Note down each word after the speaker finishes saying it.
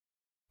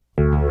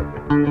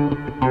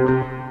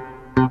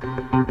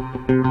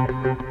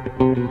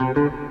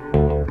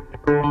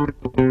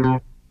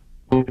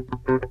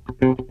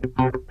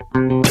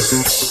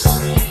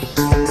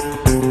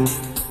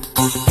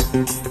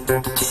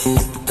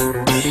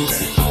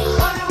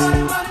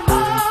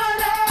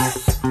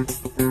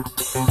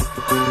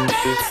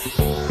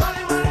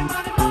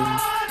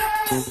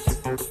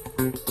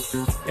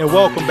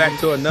welcome back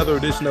to another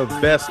edition of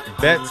Best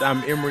Bets.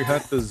 I'm Emory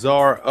Hunt, the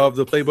czar of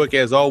the playbook.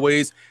 As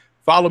always,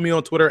 follow me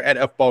on Twitter at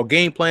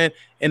FBallGamePlan.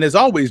 And as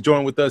always,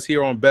 join with us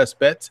here on Best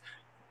Bets,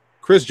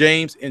 Chris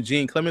James and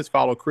Gene Clemens.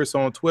 Follow Chris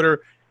on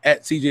Twitter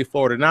at CJ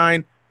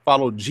Florida9.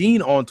 Follow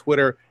Gene on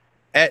Twitter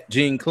at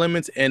Gene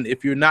Clemens. And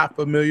if you're not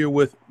familiar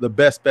with the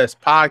Best Bets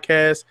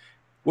podcast,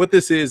 what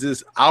this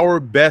is our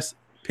best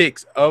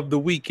picks of the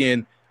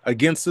weekend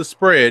against the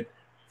spread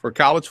for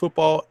college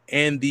football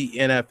and the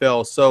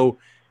NFL. So,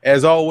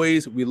 as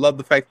always, we love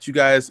the fact that you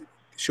guys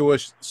show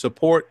us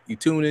support. You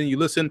tune in, you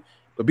listen,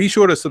 but be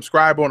sure to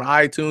subscribe on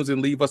iTunes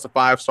and leave us a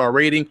 5-star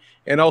rating,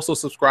 and also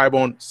subscribe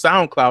on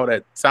SoundCloud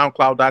at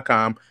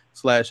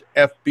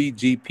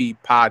soundcloud.com/FBGP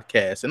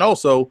podcast. And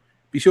also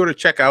be sure to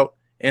check out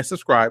and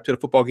subscribe to the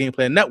Football Game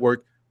Plan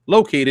Network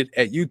located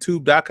at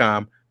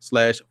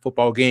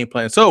youtube.com/Football Game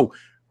Plan. So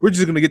we're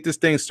just going to get this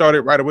thing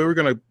started right away. We're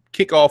going to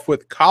kick off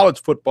with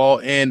college football.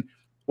 And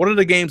one of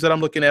the games that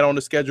I'm looking at on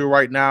the schedule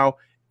right now,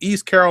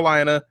 East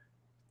Carolina,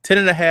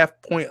 10.5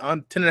 point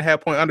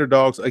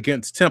underdogs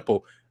against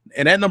Temple.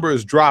 And that number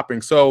is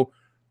dropping. So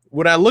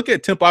when I look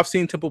at Temple, I've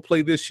seen Temple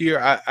play this year.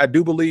 I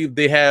do believe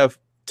they have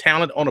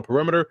talent on the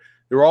perimeter.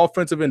 Their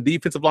offensive and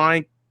defensive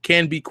line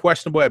can be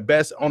questionable at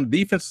best. On the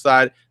defensive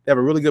side, they have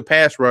a really good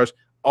pass rush.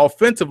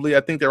 Offensively,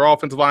 I think their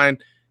offensive line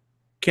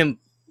can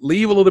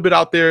leave a little bit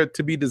out there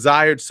to be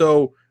desired.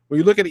 So when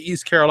you look at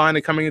East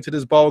Carolina coming into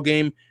this ball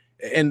game,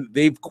 and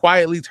they've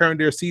quietly turned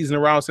their season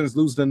around since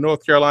losing to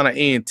North Carolina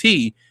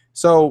A&T.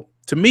 So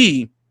to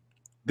me,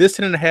 this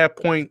 10.5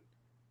 point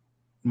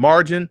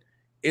margin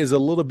is a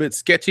little bit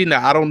sketchy.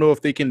 Now, I don't know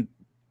if they can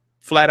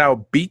flat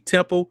out beat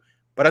Temple,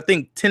 but I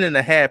think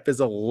 10.5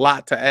 is a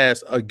lot to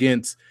ask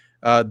against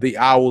the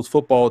Owls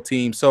football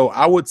team. So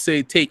I would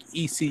say take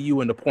ECU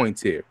in the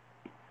points here.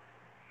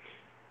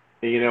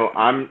 You know,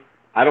 I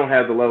don't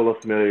have the level of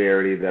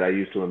familiarity that I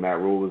used to when Matt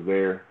Rule was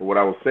there. But what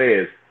I will say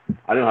is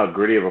I know how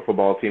gritty of a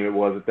football team it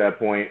was at that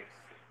point.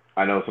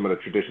 I know some of the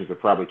traditions have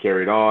probably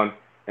carried on,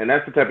 and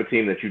that's the type of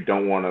team that you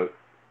don't want to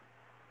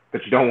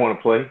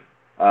play.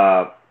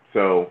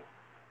 So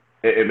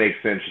it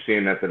makes sense. You're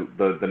seeing that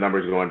the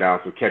numbers are going down,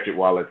 so catch it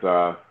while it's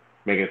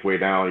making its way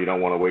down. You don't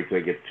want to wait till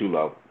it gets too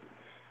low.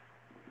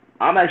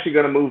 I'm actually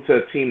going to move to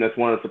a team that's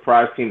one of the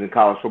surprise teams in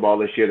college football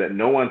this year that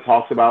no one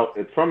talks about.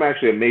 It's from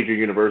actually a major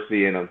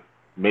university in a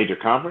major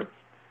conference.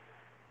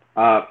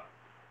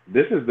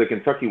 This is the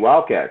Kentucky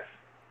Wildcats.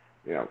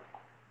 You know,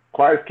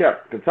 quiet as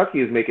kept.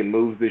 Kentucky is making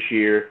moves this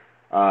year,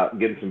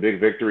 getting some big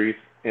victories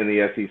in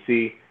the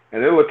SEC,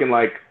 and they're looking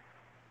like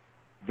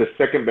the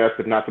second best,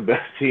 if not the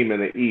best team in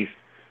the East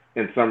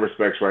in some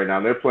respects right now.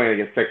 They're playing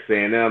against Texas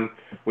A&M.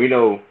 We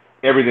know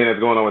everything that's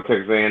going on with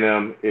Texas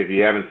A&M. If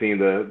you haven't seen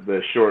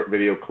the short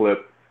video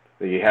clip,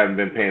 then you haven't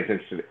been paying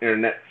attention to the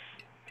internet.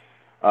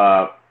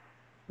 But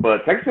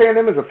Texas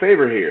A&M is a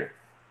favorite here.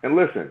 And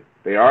listen,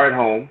 they are at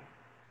home.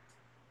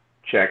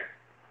 Check.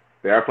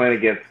 They are playing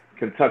against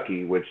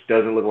Kentucky, which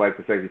doesn't look like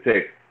the sexy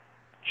pick.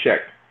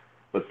 Check.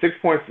 But 6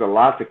 points is a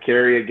lot to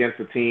carry against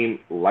a team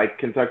like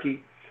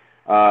Kentucky.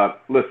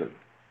 Listen,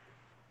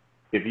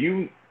 if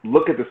you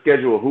look at the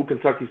schedule of who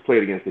Kentucky's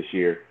played against this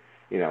year,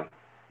 you know,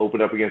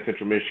 opened up against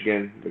Central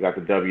Michigan. They got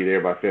the W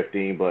there by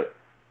 15, but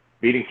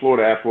beating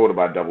Florida at Florida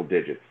by double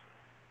digits.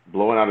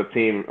 Blowing out a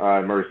team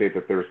in Murray State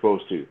that they were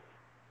supposed to.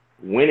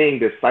 Winning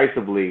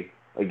decisively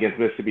against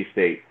Mississippi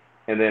State.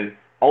 And then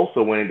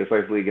also winning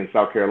decisively against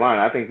South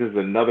Carolina. I think this is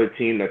another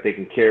team that they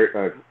can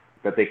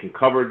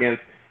cover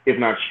against, if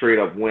not straight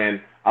up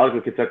win. I like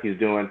what Kentucky's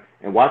doing,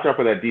 and watch out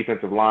for that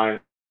defensive line.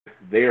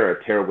 They are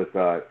a terror with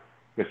Mr.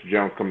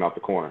 Jones coming out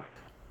the corner.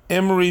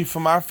 Emory,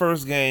 for my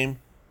first game,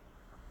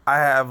 I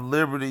have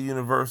Liberty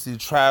University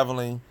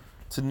traveling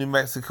to New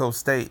Mexico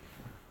State.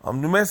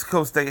 New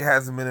Mexico State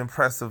hasn't been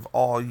impressive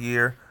all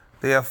year.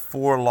 They have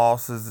 4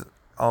 losses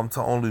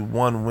to only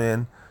 1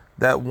 win.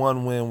 That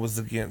 1 win was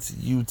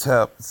against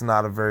UTEP. It's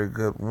not a very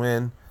good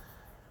win.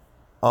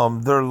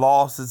 Their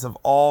losses have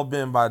all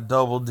been by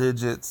double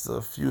digits.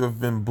 A few have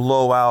been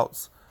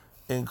blowouts,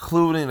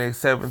 including a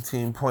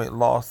 17-point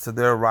loss to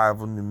their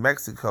rival, New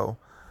Mexico.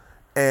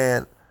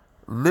 And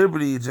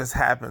Liberty just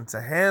happened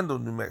to handle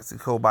New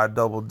Mexico by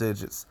double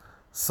digits.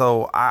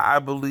 So I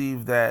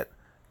believe that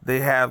they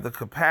have the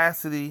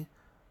capacity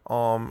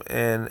and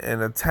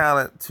the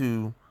talent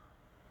to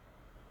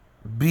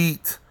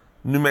beat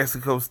New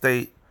Mexico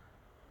State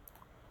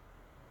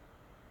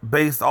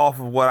based off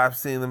of what I've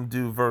seen them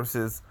do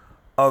versus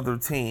other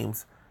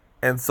teams.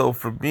 And so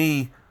for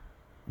me,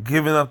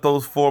 giving up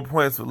those 4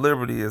 points with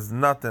Liberty is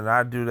nothing.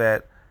 I do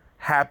that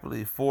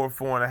happily.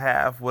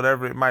 4.5,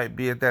 whatever it might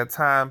be at that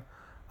time,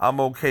 I'm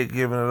okay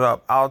giving it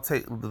up. I'll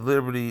take the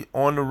Liberty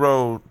on the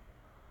road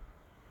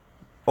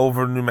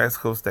over New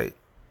Mexico State.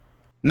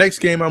 Next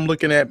game, I'm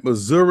looking at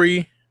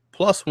Missouri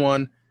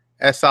 +1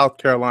 at South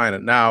Carolina.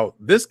 Now,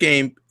 this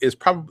game is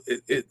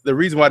probably the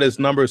reason why this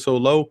number is so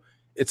low.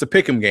 It's a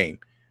pick'em game.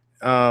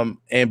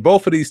 And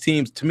both of these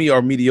teams, to me,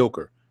 are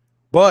mediocre.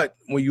 But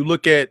when you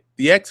look at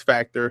the X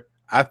factor,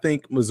 I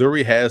think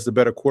Missouri has the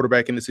better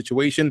quarterback in the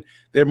situation.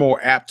 They're more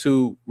apt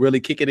to really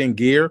kick it in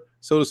gear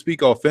so to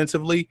speak,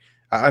 offensively.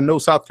 I know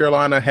South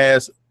Carolina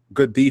has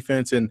good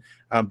defense, and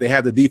they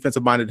have the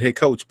defensive-minded head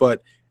coach.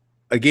 But,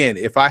 again,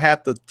 if I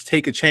have to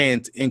take a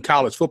chance in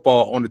college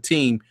football on the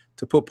team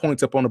to put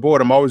points up on the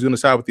board, I'm always going to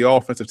side with the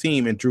offensive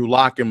team and Drew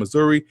Lock in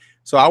Missouri.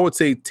 So I would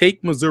say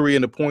take Missouri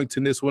in the points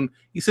in this one.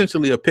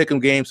 Essentially a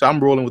pick'em game, so I'm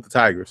rolling with the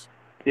Tigers.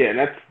 Yeah,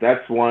 and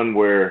that's one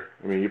where,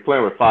 I mean, you're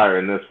playing with fire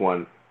in this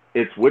one.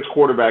 It's which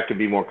quarterback can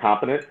be more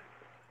competent.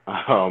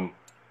 And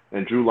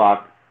Drew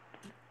Lock,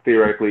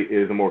 theoretically,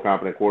 is a more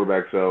competent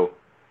quarterback. So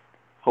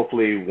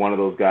hopefully one of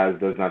those guys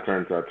does not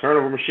turn into a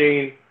turnover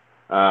machine.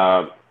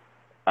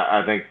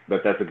 I think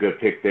that's a good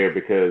pick there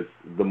because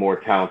the more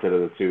talented of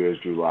the two is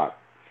Drew Lock.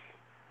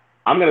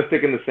 I'm going to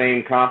stick in the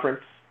same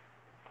conference.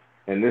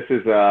 And this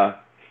is I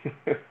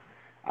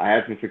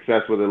had some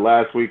success with it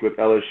last week with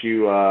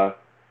LSU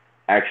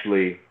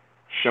actually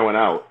showing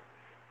out.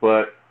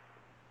 But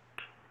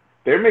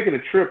they're making a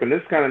trip, and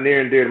this is kind of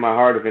near and dear to my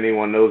heart if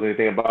anyone knows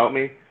anything about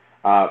me.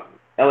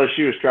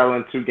 LSU is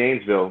traveling to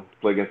Gainesville to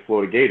play against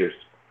Florida Gators.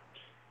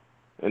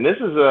 And this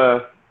is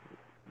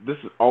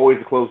always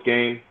a close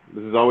game.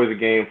 This is always a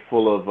game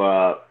full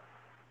of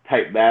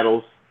tight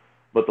battles.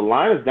 But the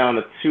line is down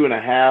to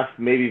 2.5,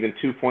 maybe even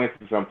 2 points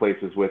in some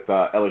places with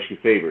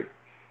LSU favored.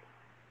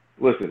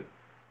 Listen,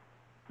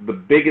 the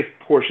biggest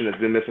portion that's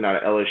been missing out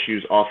of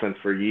LSU's offense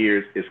for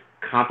years is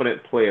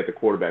competent play at the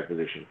quarterback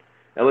position.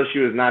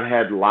 LSU has not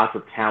had lots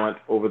of talent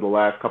over the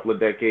last couple of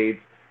decades,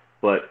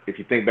 but if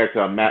you think back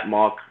to Matt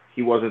Mock,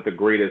 he wasn't the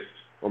greatest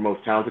or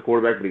most talented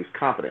quarterback, but he was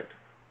competent.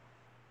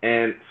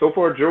 And so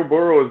far, Joe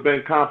Burrow has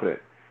been competent.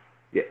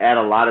 You add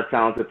a lot of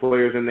talented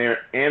players in there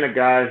and a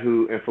guy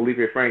who, and Felipe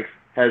Franks,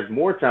 has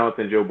more talent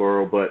than Joe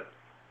Burrow, but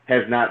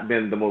has not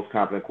been the most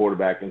competent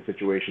quarterback in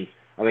situations.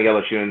 I think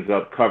LSU ends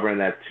up covering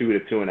that 2 to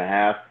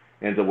 2.5,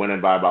 ends up winning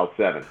by about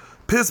 7.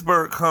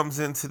 Pittsburgh comes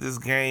into this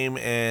game,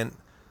 and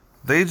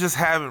they just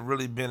haven't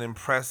really been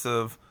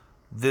impressive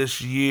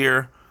this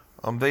year.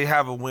 They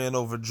have a win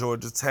over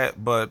Georgia Tech,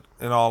 but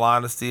in all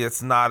honesty,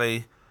 it's not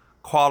a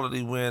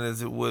quality win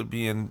as it would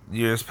be in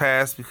years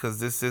past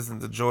because this isn't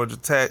the Georgia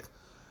Tech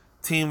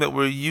team that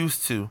we're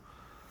used to.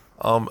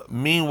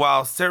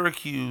 Meanwhile,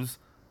 Syracuse,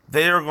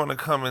 they are going to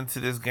come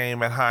into this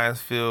game at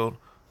Heinz Field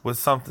with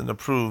something to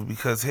prove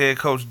because head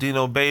coach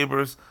Dino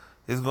Babers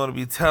is going to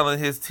be telling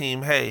his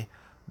team, hey,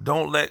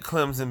 don't let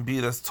Clemson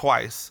beat us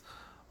twice.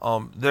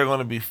 They're going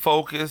to be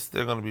focused.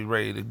 They're going to be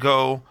ready to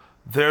go.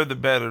 They're the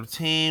better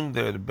team.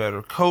 They're the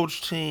better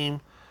coach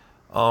team.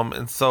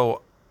 And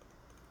so,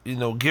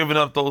 giving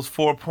up those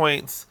 4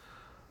 points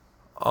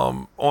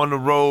on the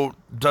road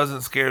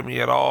doesn't scare me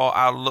at all.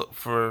 I look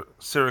for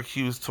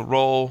Syracuse to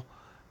roll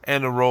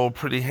and to roll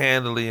pretty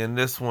handily in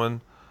this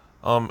one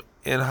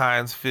in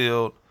Heinz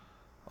Field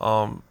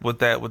with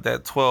that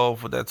 12-20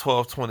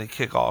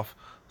 kickoff.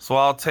 So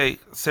I'll take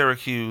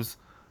Syracuse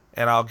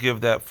and I'll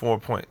give that 4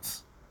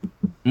 points.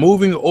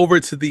 Moving over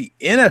to the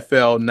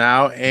NFL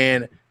now,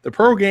 and the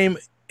pro game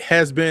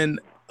has been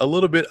a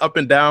little bit up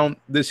and down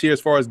this year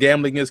as far as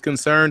gambling is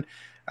concerned.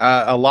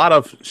 A lot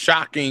of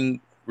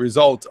shocking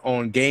results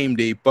on game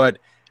day, but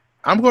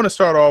I'm going to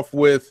start off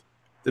with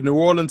the New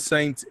Orleans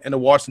Saints and the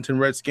Washington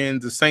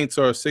Redskins. The Saints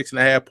are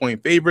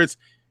 6.5-point favorites.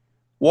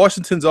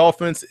 Washington's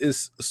offense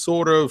is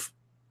sort of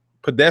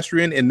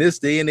pedestrian in this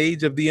day and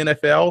age of the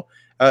NFL,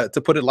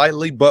 to put it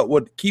lightly, but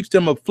what keeps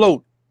them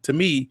afloat, to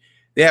me,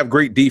 they have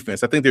great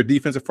defense. I think their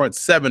defensive front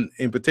seven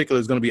in particular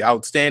is going to be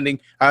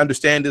outstanding. I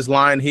understand this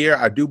line here.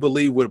 I do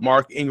believe with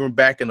Mark Ingram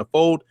back in the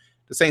fold,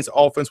 the Saints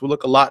offense will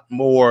look a lot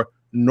more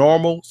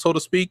normal, so to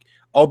speak.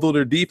 Although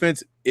their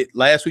defense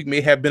last week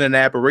may have been an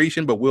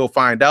aberration, but we'll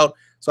find out.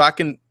 So I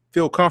can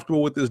feel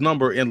comfortable with this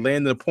number and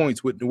landing the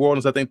points with New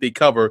Orleans. I think they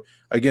cover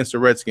against the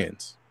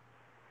Redskins.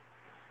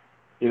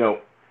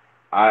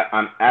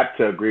 I'm apt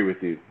to agree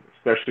with you,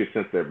 especially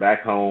since they're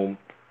back home.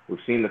 We've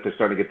seen that they're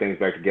starting to get things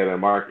back together.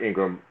 Mark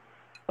Ingram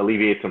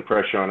alleviates some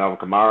pressure on Alvin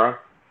Kamara.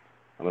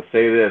 I'm going to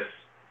say this.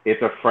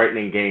 It's a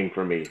frightening game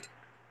for me.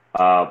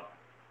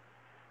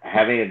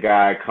 Having a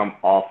guy come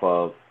off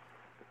of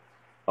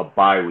a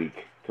bye week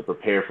to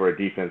prepare for a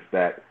defense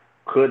that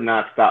could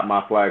not stop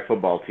my flag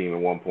football team at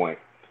one point,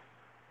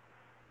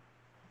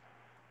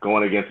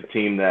 going against a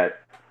team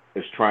that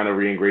is trying to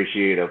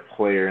reingratiate a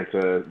player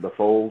into the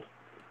fold,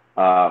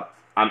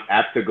 I'm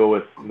apt to go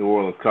with New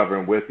Orleans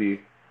covering with you,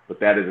 but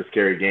that is a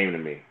scary game to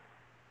me.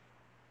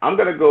 I'm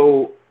going to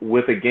go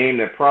with a game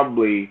that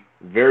probably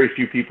very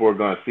few people are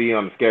going to see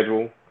on the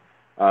schedule,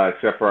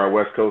 except for our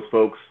West Coast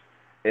folks.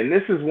 And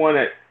this is one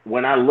that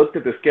when I looked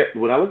at the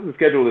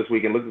schedule this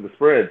week and looked at the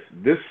spreads,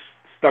 this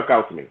stuck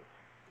out to me.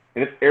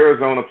 And it's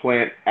Arizona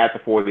playing at the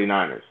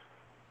 49ers.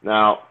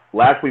 Now,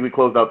 last week we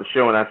closed out the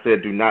show and I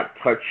said do not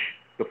touch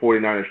the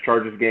 49ers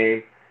Chargers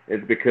game.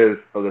 It's because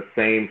of the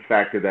same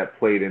factor that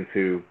played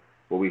into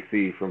what we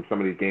see from some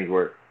of these games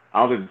where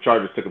I don't think the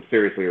Chargers took them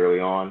seriously early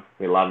on.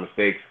 Made a lot of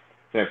mistakes.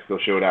 San Francisco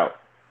showed out.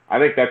 I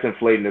think that's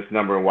inflating this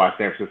number and why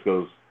San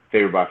Francisco's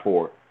favored by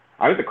 4.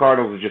 I think the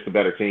Cardinals is just a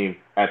better team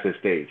at this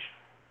stage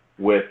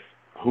with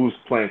who's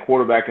playing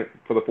quarterback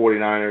for the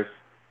 49ers,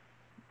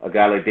 a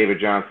guy like David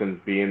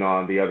Johnson being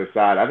on the other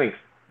side. I think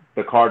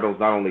the Cardinals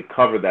not only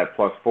covered that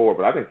 +4,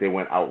 but I think they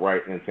went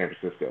outright in San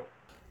Francisco.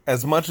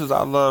 As much as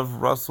I love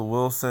Russell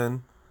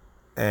Wilson,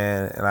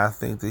 and I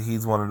think that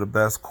he's one of the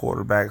best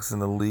quarterbacks in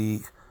the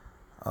league,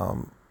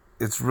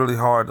 it's really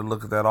hard to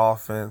look at that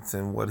offense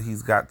and what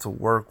he's got to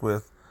work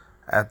with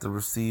at the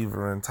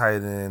receiver and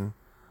tight end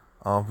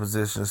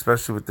position,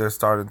 especially with their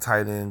starting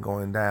tight end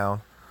going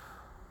down.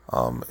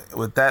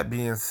 With that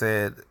being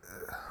said,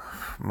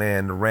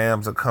 man, the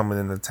Rams are coming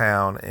into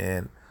town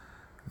and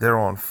they're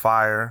on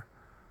fire.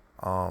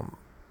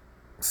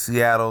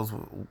 Seattle's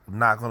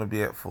not going to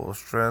be at full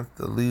strength.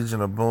 The Legion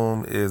of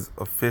Boom is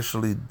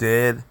officially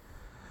dead.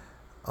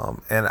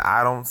 And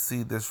I don't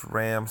see this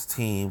Rams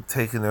team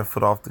taking their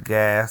foot off the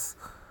gas.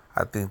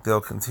 I think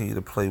they'll continue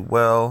to play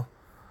well.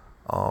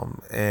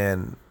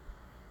 And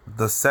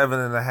the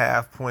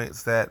 7.5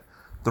 points that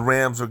the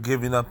Rams are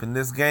giving up in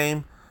this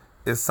game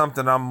is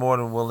something I'm more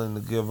than willing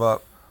to give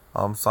up.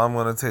 So I'm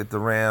going to take the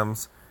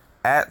Rams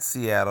at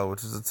Seattle,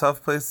 which is a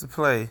tough place to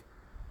play.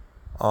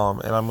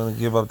 And I'm going to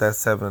give up that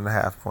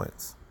 7.5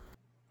 points.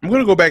 I'm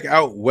going to go back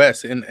out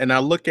west, and I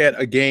look at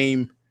a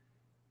game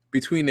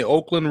between the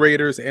Oakland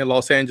Raiders and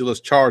Los Angeles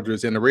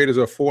Chargers, and the Raiders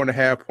are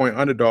 4.5-point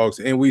underdogs.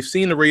 And we've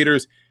seen the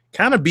Raiders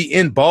kind of be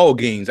in ball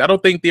games. I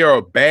don't think they are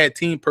a bad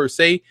team per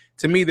se.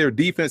 To me, their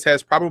defense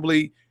has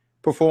probably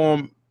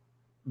performed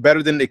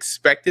better than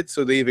expected,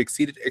 so they've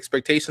exceeded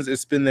expectations.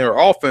 It's been their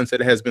offense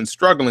that has been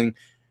struggling.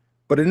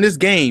 But in this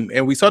game,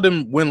 and we saw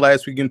them win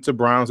last week against the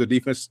Browns, their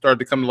defense started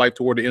to come to life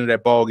toward the end of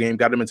that ball game,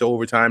 got them into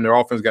overtime. Their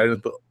offense got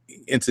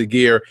into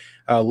gear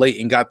late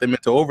and got them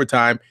into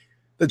overtime.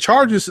 The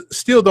Chargers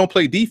still don't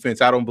play defense,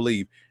 I don't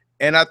believe.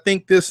 And I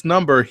think this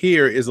number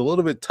here is a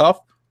little bit tough.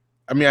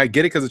 I mean, I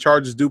get it because the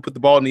Chargers do put the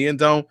ball in the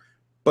end zone,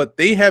 but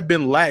they have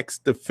been lax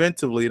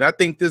defensively. And I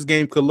think this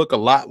game could look a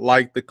lot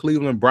like the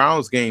Cleveland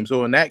Browns game.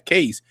 So in that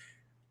case,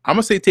 I'm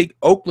going to say take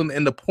Oakland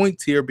and the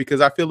points here because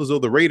I feel as though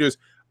the Raiders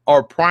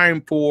are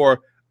primed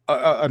for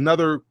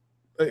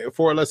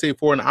let's say,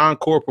 for an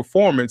encore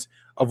performance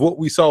of what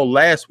we saw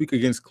last week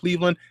against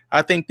Cleveland.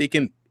 I think they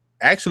can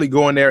actually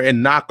go in there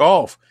and knock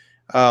off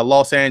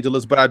Los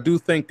Angeles, but I do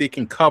think they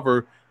can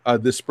cover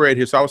the spread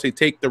here. So I would say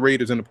take the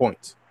Raiders and the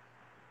points.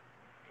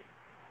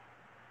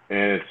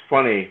 And it's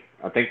funny,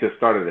 I think this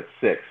started at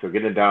 6, so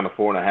getting it down to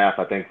 4.5,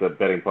 I think the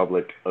betting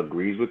public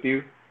agrees with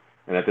you,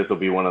 and that this will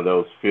be one of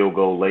those field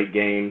goal late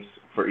games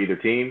for either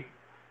team.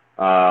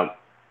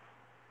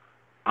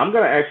 I'm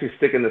going to actually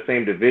stick in the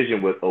same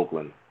division with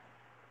Oakland.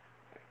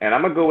 And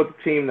I'm going to go with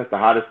the team that's the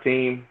hottest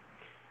team.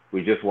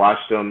 We just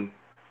watched them.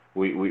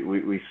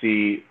 We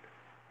see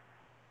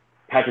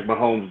Patrick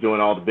Mahomes doing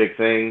all the big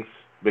things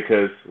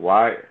because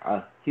why?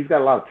 He's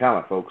got a lot of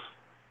talent, folks,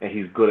 and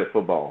he's good at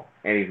football,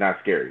 and he's not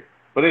scary.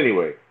 But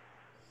anyway,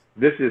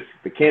 this is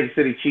the Kansas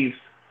City Chiefs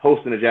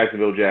hosting the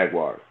Jacksonville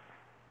Jaguars.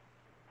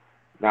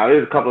 Now,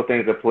 there's a couple of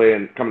things that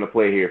come into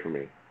play here for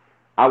me.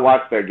 I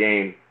watched that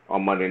game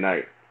on Monday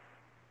night.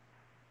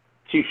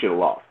 Chiefs should have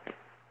lost.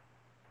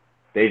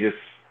 They just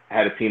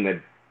had a team that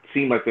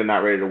seemed like they're not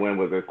ready to win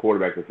with a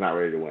quarterback that's not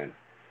ready to win.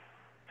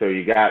 So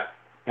you got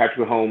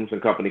Patrick Mahomes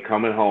and company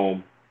coming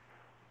home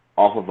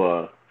off of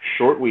a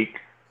short week,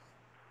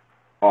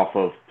 off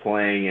of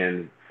playing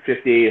in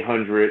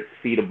 5,800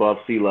 feet above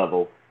sea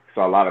level.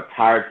 So a lot of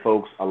tired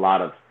folks, a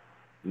lot of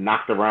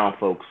knocked around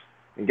folks.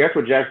 And guess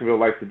what Jacksonville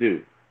likes to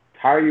do?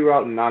 Tire you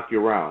out and knock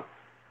you around.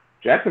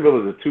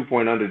 Jacksonville is a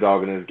 2-point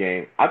underdog in this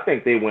game. I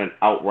think they went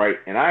outright,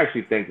 and I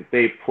actually think that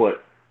they put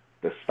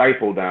the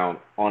stifle down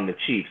on the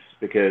Chiefs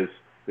because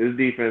this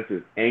defense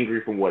is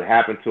angry from what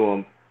happened to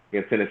them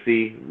against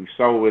Tennessee. We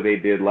saw what they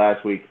did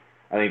last week.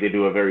 I think they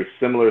do a very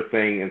similar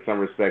thing in some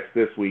respects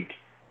this week,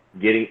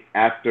 getting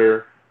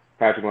after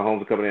Patrick Mahomes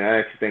and company. And I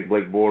actually think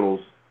Blake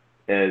Bortles,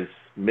 as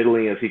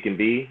middling as he can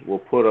be, will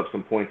put up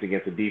some points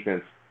against a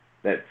defense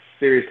that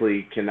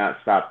seriously cannot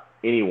stop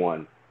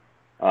anyone.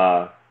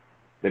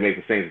 They make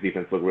the Saints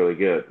defense look really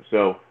good.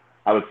 So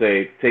I would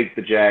say take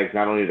the Jags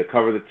not only to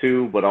cover the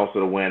 2, but also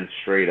to win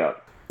straight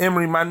up.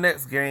 Emory, my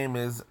next game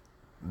is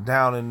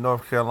down in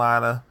North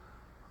Carolina.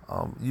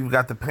 You've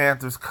got the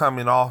Panthers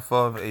coming off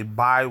of a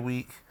bye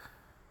week,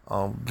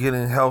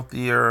 getting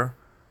healthier,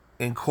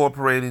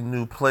 incorporating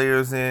new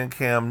players in.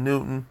 Cam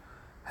Newton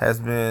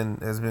has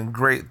been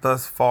great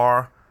thus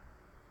far,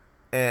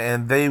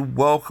 and they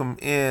welcome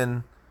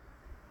in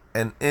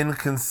an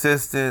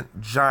inconsistent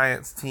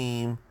Giants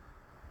team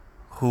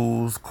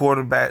whose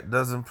quarterback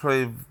doesn't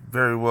play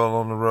very well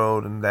on the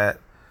road and that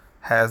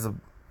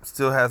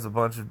still has a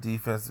bunch of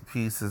defensive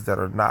pieces that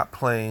are not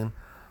playing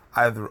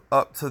either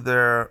up to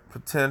their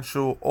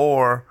potential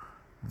or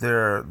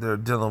they're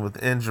dealing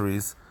with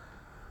injuries.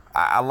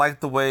 I like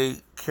the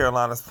way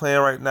Carolina's playing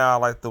right now. I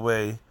like the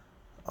way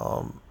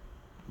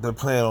they're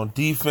playing on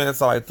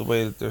defense. I like the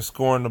way that they're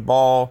scoring the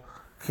ball.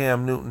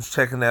 Cam Newton's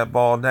checking that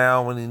ball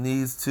down when he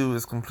needs to.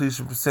 His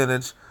completion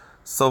percentage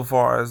so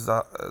far is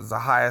the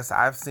highest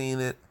I've seen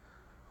it.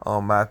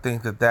 I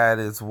think that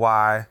is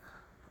why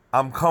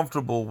I'm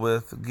comfortable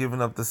with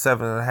giving up the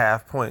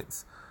 7.5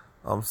 points.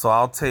 So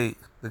I'll take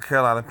the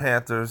Carolina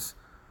Panthers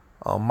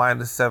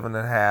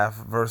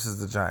 -7.5 versus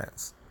the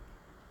Giants.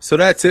 So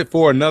that's it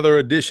for another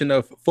edition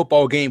of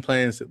Football Game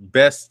Plan's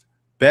Best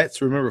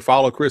Bets. Remember,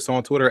 follow Chris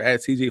on Twitter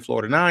at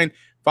CJFlorida9.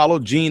 Follow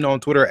Gene on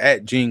Twitter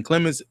at Gene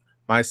Clemens.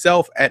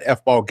 Myself at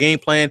FBall Game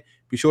Plan.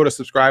 Be sure to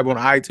subscribe on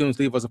iTunes.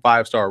 Leave us a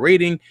 5-star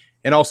rating.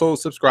 And also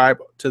subscribe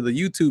to the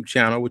YouTube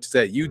channel, which is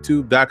at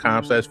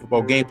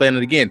youtube.com/Football Game Plan.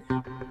 And again,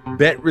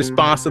 bet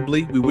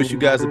responsibly. We wish you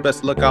guys the best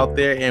of luck out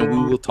there, and we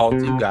will talk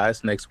to you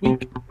guys next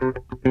week. Money,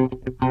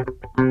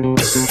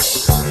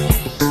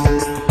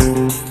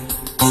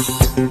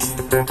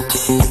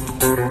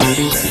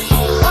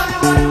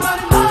 money,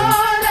 money, money.